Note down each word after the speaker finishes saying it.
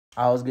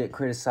I always get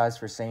criticized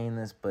for saying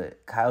this,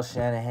 but Kyle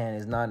Shanahan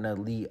is not an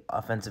elite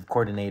offensive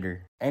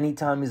coordinator.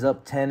 Anytime he's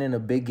up 10 in a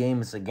big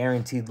game, it's a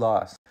guaranteed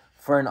loss.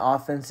 For an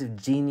offensive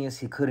genius,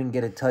 he couldn't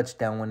get a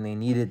touchdown when they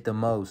needed it the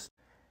most.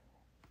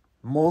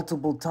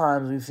 Multiple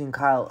times we've seen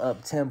Kyle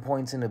up 10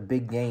 points in a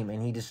big game,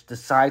 and he just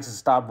decides to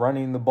stop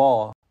running the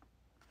ball.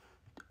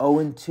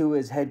 0-2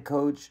 as head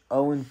coach,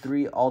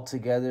 0-3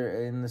 altogether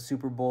in the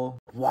Super Bowl.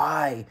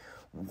 Why?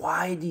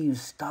 Why do you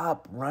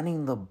stop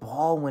running the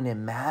ball when it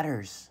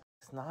matters?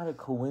 It's not a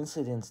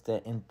coincidence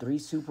that in 3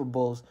 Super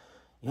Bowls,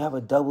 you have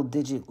a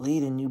double-digit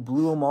lead and you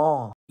blew them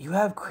all. You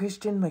have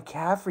Christian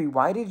McCaffrey.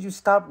 Why did you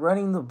stop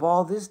running the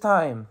ball this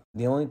time?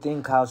 The only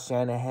thing Kyle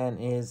Shanahan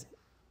is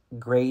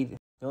great.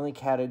 The only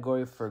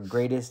category for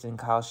greatest in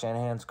Kyle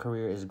Shanahan's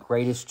career is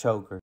greatest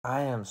choker.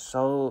 I am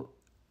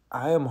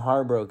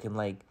heartbroken.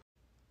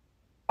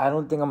 I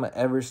don't think I'm going to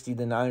ever see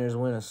the Niners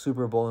win a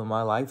Super Bowl in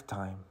my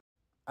lifetime.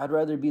 I'd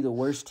rather be the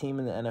worst team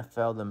in the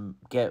NFL than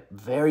get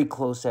very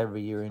close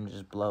every year and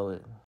just blow it.